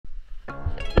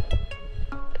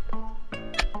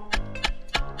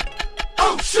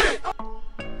shit!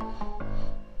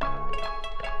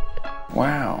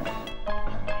 Wow.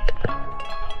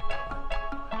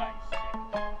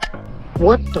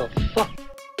 What the fuck?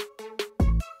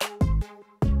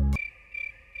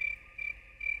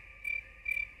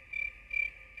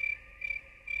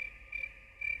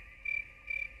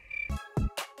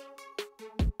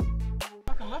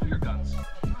 I love your guns.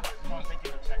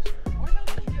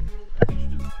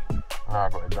 No, I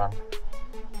got it done.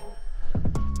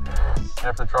 You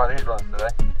have to try these ones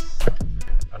today.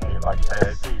 I know you like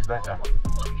AAPs, don't you?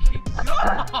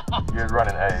 You was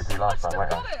running AAP last time,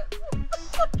 weren't you?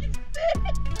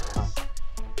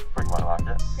 Think you might like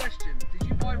it. Question, did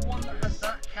you buy one that has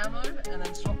that camo and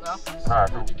then swap that up?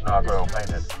 No, I got it all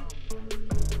painted.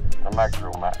 The mags are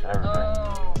all matte and everything.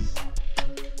 Oh.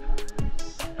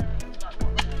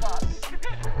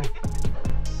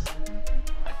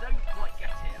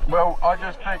 Well, I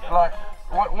just think like,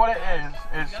 what it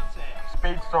is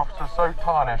speed softs are so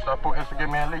tarnished, I thought this would give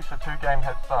me at least a 2-game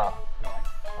head start.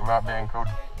 Without being called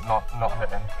not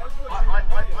hitting.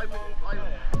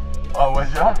 Oh,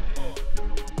 was ya?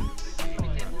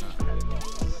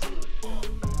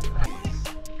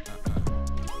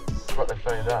 What they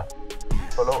say that?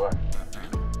 Full auto.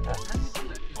 Yeah.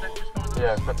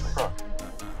 Yeah, flip the cross.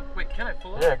 Wait, can it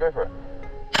pull up? Yeah, go for it.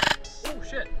 Oh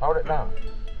shit. Hold it down.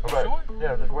 Okay. Sure?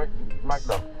 Yeah, just wait, mag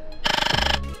them.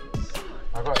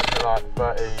 I got it to like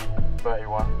 30,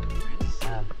 31.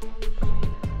 Yeah.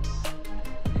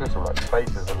 Just like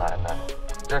spaces and that in there.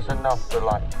 Just enough to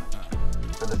like,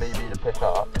 for the BB to pick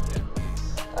up,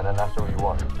 and then that's all you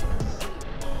want.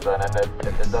 So then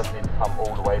it does need to come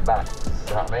all the way back,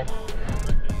 you know what I mean?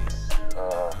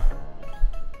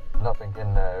 Nothing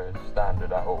in there is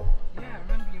standard at all. Yeah, I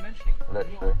remember you mentioning.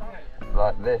 Literally.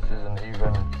 Like this isn't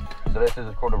even, so this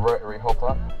is called a rotary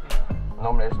hopper.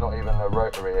 Normally it's not even a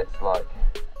rotary, it's like,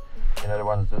 you know the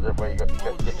ones that where you got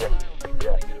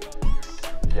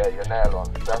your nail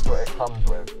on. That's what it comes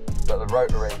with. But the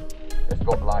rotary, it's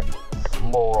got like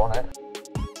more on it.